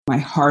My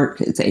heart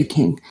is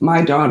aching.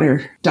 My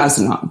daughter does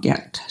not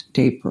get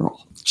day parole.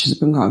 She's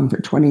been gone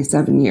for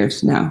 27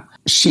 years now.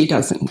 She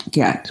doesn't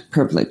get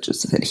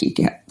privileges that he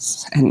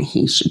gets, and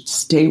he should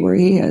stay where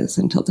he is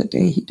until the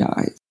day he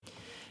dies.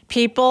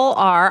 People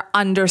are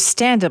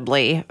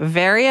understandably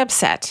very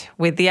upset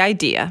with the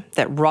idea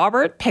that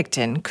Robert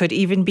Pickton could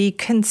even be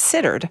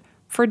considered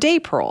for day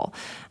parole.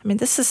 I mean,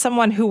 this is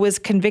someone who was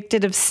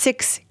convicted of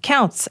 6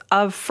 counts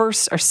of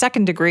first or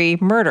second degree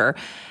murder.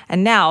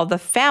 And now the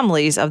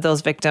families of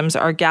those victims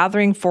are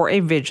gathering for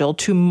a vigil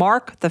to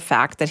mark the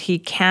fact that he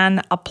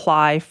can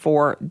apply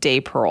for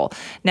day parole.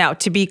 Now,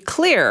 to be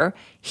clear,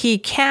 he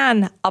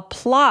can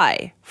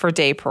apply for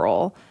day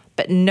parole,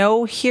 but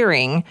no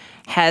hearing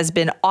has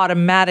been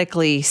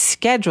automatically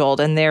scheduled,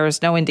 and there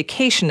is no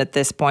indication at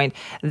this point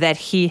that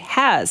he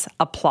has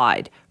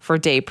applied for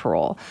day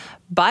parole.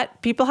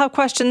 But people have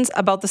questions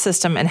about the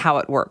system and how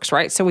it works,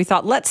 right? So we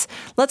thought, let's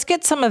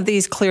get some of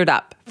these cleared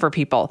up for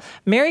people.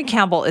 Mary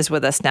Campbell is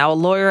with us now, a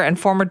lawyer and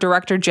former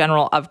Director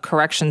General of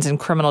Corrections and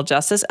Criminal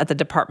Justice at the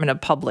Department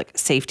of Public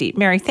Safety.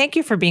 Mary, thank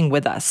you for being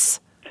with us.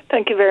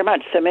 Thank you very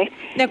much, Simi.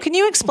 Now, can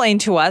you explain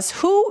to us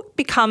who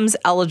becomes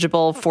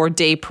eligible for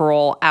day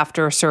parole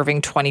after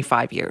serving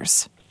 25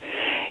 years?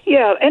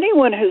 Yeah,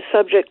 anyone who's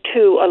subject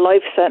to a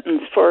life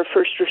sentence for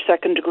first or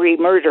second degree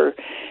murder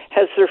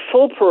has their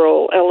full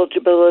parole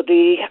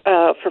eligibility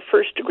for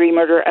first degree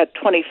murder at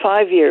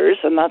 25 years,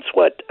 and that's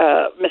what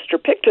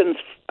Mr. Pickton's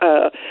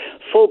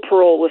full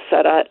parole was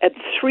set at. And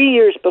 3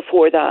 years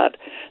before that,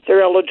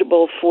 they're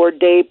eligible for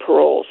day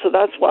parole. So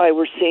that's why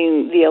we're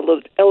seeing the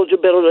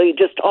eligibility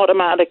just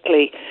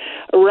automatically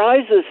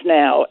rises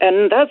now,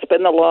 and that's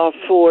been the law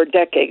for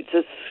decades.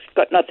 It's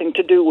got nothing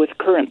to do with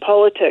current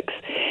politics.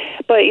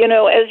 But, you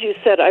know, as you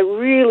said, I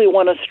really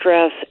want to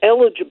stress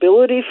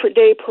eligibility for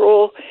day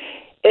parole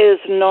is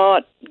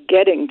not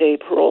getting day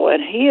parole,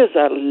 and he is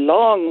a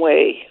long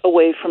way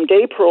away from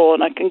day parole,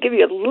 and I can give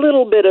you a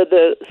little bit of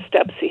the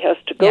steps he has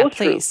to go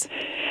through. Please.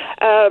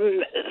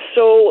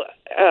 So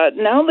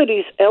now that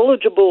he's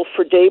eligible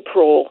for day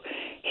parole,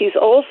 he's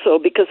also,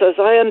 because as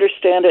I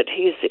understand it,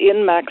 he's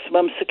in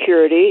maximum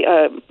security.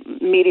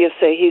 Media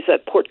say he's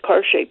at Port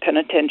Cartier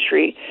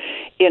Penitentiary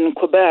in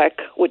Quebec,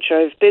 which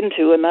I've been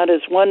to, and that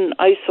is one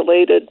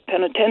isolated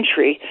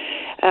penitentiary.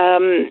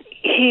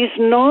 He's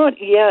not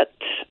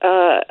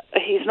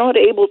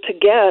able to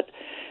get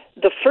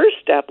the first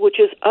step, which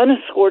is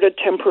unescorted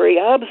temporary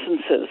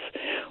absences.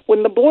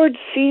 When the board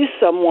sees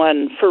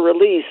someone for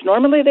release,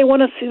 normally they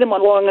want to see them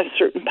along a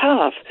certain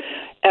path.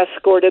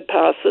 Escorted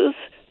passes,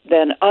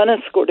 then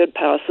unescorted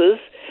passes,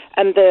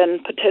 and then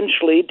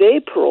potentially day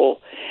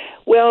parole.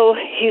 Well,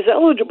 he's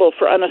eligible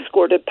for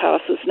unescorted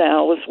passes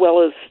now as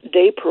well as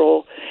day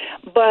parole,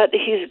 but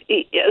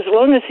as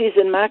long as he's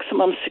in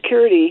maximum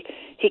security,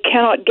 he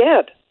cannot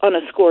get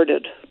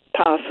unescorted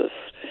passes.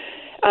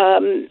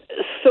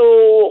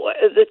 So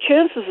the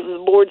chances of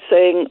the board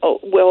saying, oh,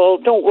 well,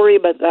 don't worry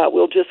about that,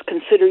 we'll just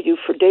consider you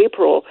for day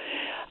parole,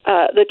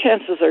 the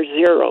chances are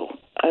zero.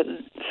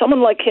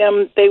 Someone like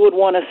him, they would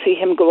want to see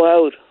him go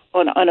out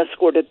on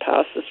unescorted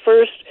passes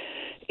first.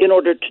 In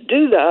order to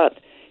do that,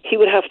 he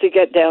would have to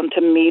get down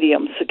to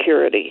medium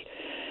security.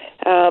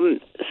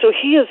 So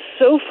he is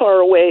so far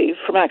away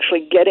from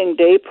actually getting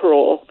day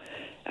parole.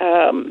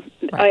 Right.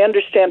 I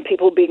understand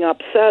people being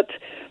upset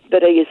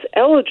that he is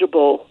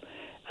eligible,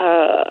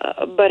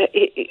 but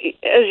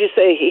as you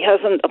say, he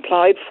hasn't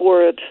applied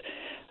for it.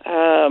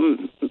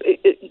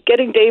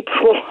 Getting day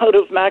parole out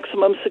of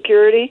maximum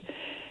security,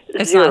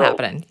 it's zero. Not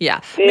happening.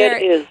 Yeah,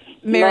 it is.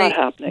 Mary, not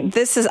happening.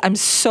 I'm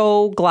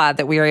so glad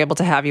that we are able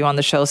to have you on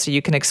the show so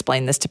you can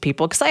explain this to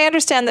people, because I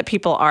understand that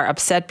people are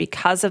upset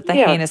because of the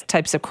heinous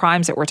types of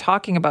crimes that we're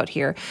talking about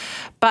here.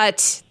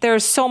 But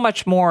there's so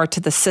much more to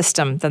the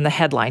system than the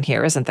headline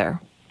here, isn't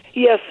there?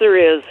 Yes, there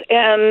is.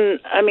 And,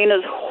 I mean,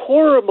 as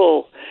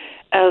horrible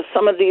as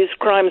some of these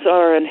crimes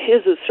are, and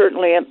his is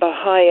certainly at the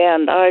high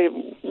end,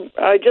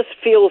 I just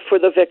feel for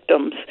the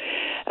victims.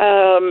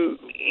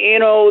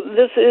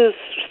 This is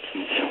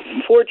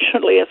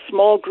fortunately a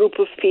small group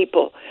of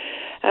people,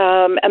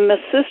 and the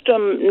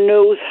system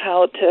knows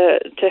how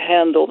to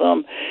handle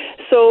them.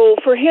 So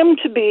for him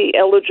to be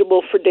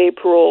eligible for day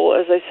parole,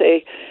 as I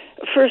say,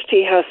 first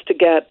he has to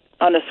get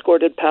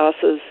unescorted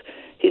passes.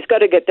 He's got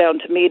to get down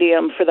to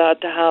medium for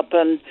that to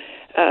happen.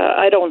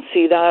 I don't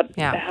see that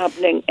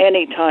happening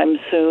anytime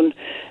soon.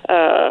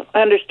 I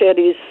understand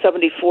he's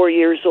 74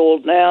 years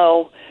old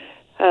now.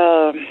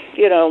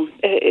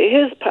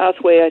 His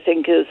pathway, I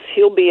think, is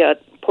he'll be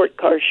at Port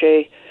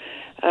Cartier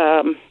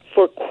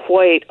for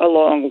quite a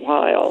long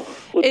while,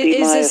 would be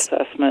my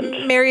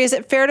assessment. Mary, is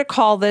it fair to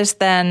call this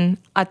then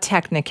a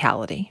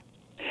technicality?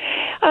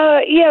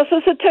 Yes,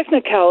 it's a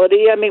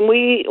technicality. I mean,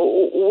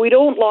 we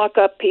don't lock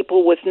up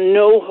people with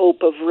no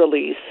hope of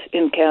release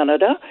in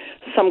Canada.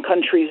 Some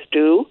countries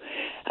do.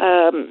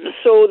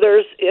 So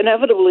there's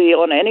inevitably,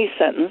 on any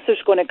sentence,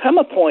 there's going to come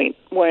a point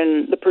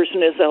when the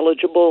person is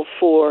eligible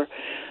for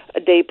a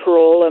day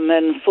parole and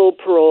then full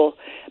parole.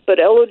 But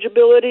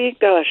eligibility,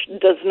 gosh,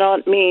 does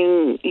not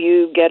mean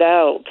you get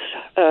out.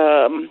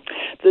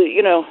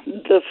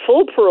 The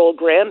full parole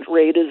grant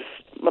rate is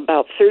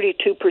about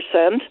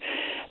 32%.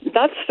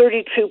 That's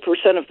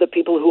 32% of the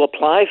people who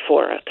apply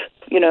for it.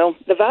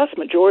 The vast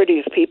majority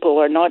of people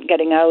are not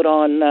getting out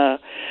on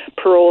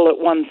parole at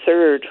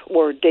 1/3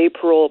 or day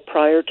parole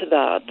prior to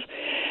that.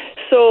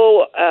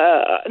 So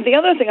the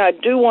other thing I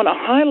do want to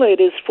highlight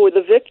is for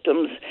the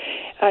victims.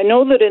 I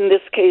know that in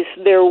this case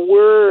there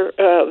were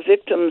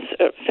victims,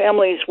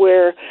 families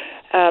where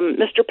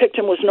Mr.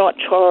 Picton was not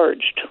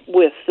charged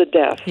with the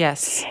death.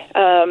 Yes.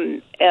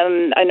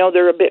 And I know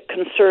they're a bit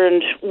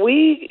concerned.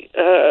 We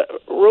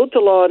wrote the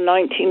law in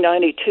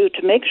 1992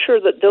 to make sure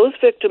that those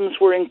victims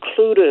were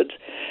included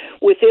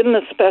within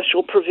the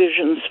special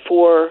provisions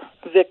for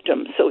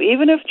victims. So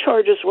even if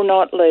charges were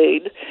not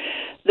laid,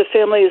 the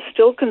family is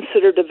still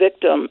considered a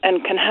victim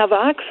and can have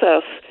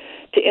access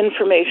to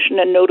information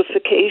and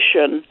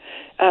notification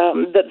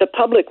that the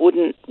public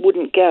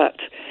wouldn't get.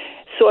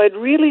 So I'd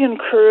really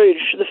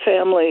encourage the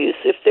families,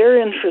 if they're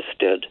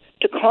interested,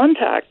 to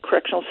contact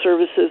Correctional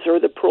Services or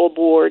the Parole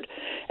Board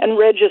and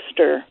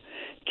register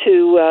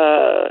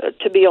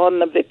to be on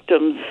the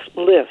victims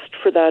list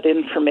for that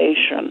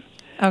information.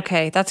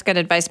 Okay, that's good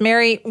advice.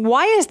 Mary,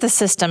 why is the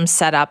system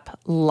set up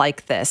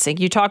like this?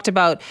 You talked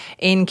about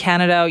in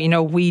Canada,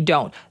 we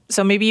don't.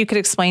 So maybe you could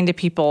explain to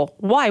people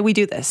why we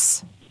do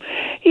this.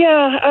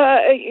 Yeah,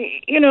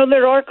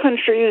 there are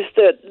countries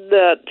that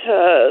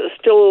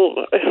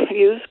still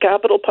use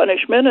capital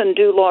punishment and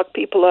do lock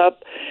people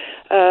up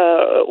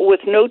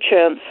with no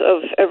chance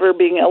of ever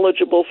being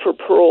eligible for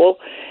parole.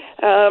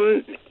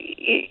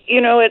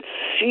 It's,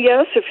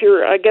 yes, if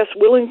you're, I guess,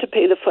 willing to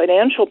pay the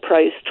financial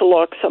price to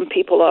lock some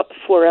people up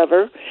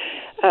forever.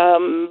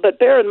 But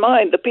bear in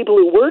mind, the people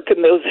who work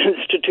in those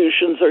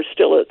institutions are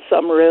still at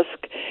some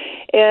risk.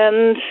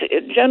 And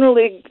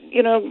generally,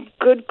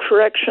 good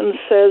corrections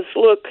says,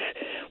 look,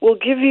 we'll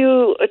give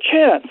you a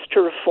chance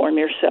to reform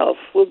yourself.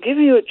 We'll give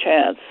you a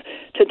chance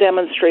to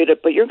demonstrate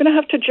it, but you're going to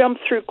have to jump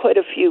through quite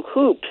a few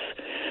hoops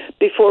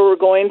before we're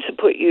going to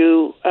put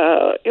you,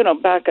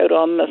 back out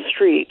on the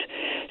street.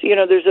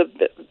 There's a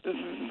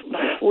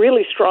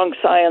really strong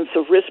science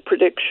of risk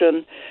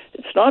prediction.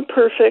 It's not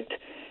perfect,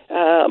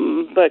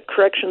 but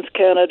Corrections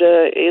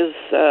Canada is,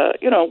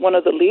 one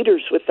of the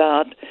leaders with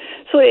that.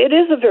 So it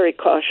is a very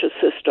cautious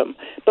system.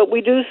 But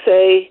we do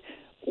say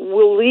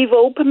we'll leave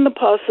open the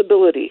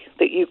possibility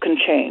that you can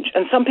change.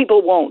 And some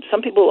people won't.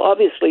 Some people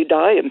obviously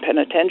die in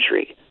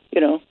penitentiary.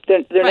 They're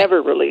right.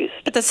 Never released.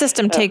 But the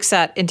system takes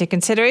that into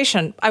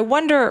consideration. I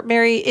wonder,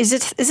 Mary, is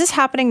this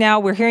happening now?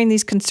 We're hearing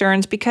these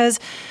concerns because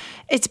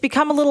it's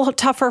become a little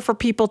tougher for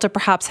people to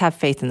perhaps have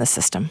faith in the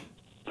system.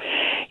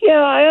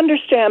 Yeah, I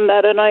understand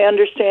that, and I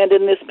understand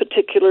in this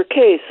particular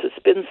case it's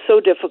been so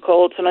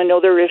difficult, and I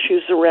know there are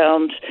issues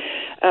around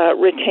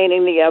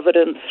retaining the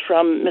evidence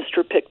from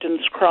Mr.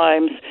 Picton's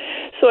crimes.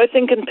 So I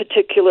think in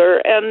particular,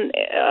 and,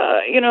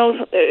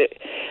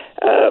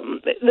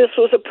 this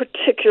was a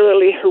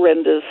particularly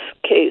horrendous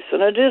case,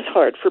 and it is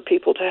hard for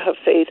people to have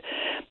faith.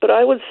 But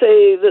I would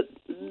say that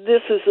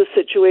this is a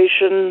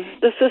situation,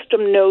 the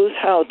system knows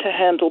how to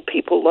handle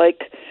people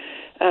like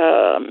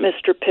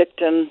Mr.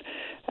 Picton.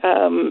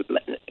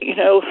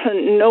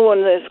 No one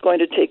is going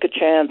to take a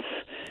chance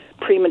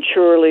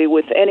prematurely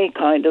with any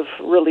kind of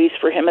release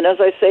for him. And as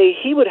I say,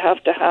 he would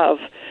have to have,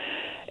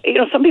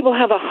 some people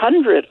have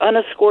 100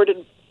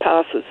 unescorted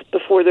passes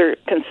before they're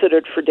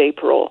considered for day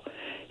parole.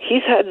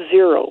 He's had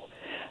 0.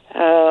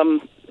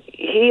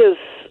 He is,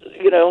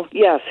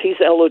 yes, he's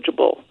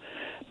eligible,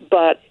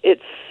 but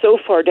it's so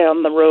far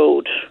down the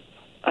road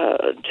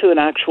to an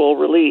actual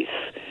release.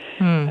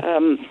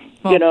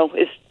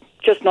 It's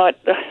just not,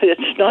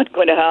 it's not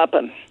going to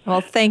happen. Well,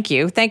 thank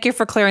you. Thank you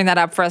for clearing that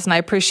up for us, and I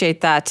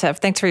appreciate that.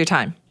 Thanks for your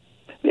time.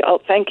 Yeah,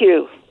 thank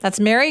you. That's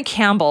Mary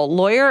Campbell,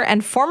 lawyer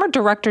and former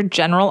Director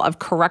General of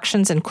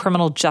Corrections and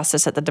Criminal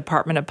Justice at the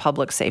Department of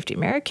Public Safety.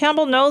 Mary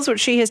Campbell knows what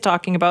she is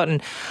talking about,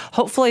 and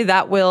hopefully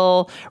that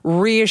will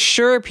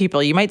reassure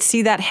people. You might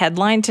see that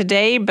headline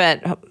today,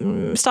 but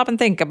stop and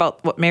think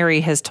about what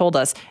Mary has told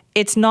us.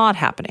 It's not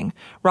happening.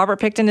 Robert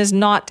Picton is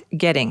not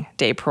getting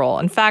day parole.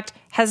 In fact,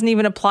 hasn't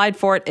even applied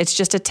for it. It's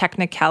just a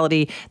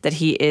technicality that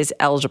he is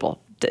eligible.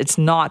 It's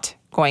not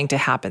going to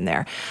happen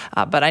there.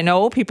 But I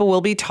know people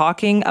will be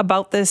talking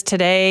about this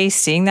today,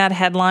 seeing that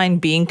headline,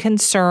 being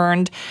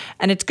concerned,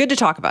 and it's good to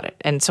talk about it.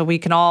 And so we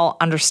can all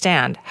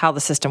understand how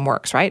the system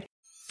works, right?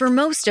 For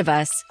most of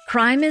us,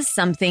 crime is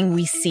something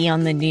we see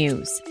on the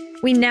news.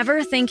 We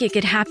never think it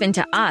could happen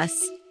to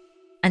us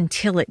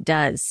until it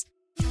does.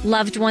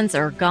 Loved ones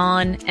are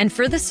gone, and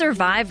for the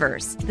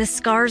survivors, the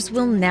scars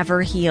will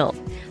never heal.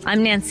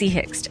 I'm Nancy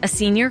Hixt, a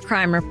senior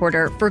crime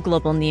reporter for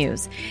Global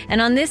News.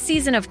 And on this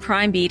season of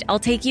Crime Beat, I'll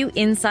take you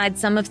inside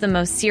some of the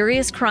most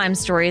serious crime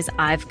stories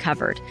I've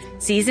covered.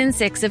 Season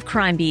 6 of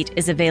Crime Beat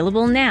is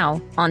available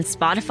now on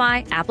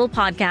Spotify, Apple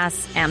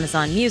Podcasts,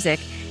 Amazon Music,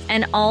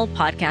 and all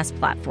podcast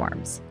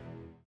platforms.